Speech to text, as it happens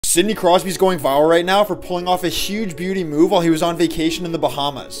Sidney Crosby's going viral right now for pulling off a huge beauty move while he was on vacation in the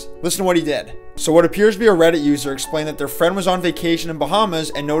Bahamas. Listen to what he did. So what appears to be a Reddit user explained that their friend was on vacation in Bahamas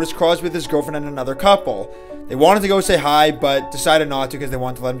and noticed Crosby with his girlfriend and another couple. They wanted to go say hi, but decided not to because they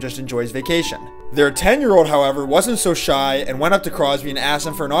wanted to let him just enjoy his vacation. Their 10-year-old, however, wasn't so shy and went up to Crosby and asked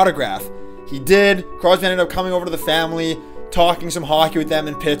him for an autograph. He did. Crosby ended up coming over to the family, talking some hockey with them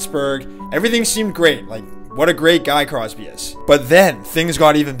in Pittsburgh. Everything seemed great. Like, what a great guy Crosby is. But then, things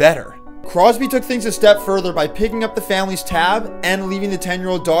got even better. Crosby took things a step further by picking up the family's tab and leaving the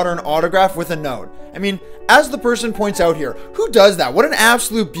 10-year-old daughter an autograph with a note. I mean, as the person points out here, who does that? What an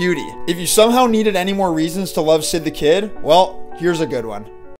absolute beauty. If you somehow needed any more reasons to love Sid the Kid, well, here's a good one.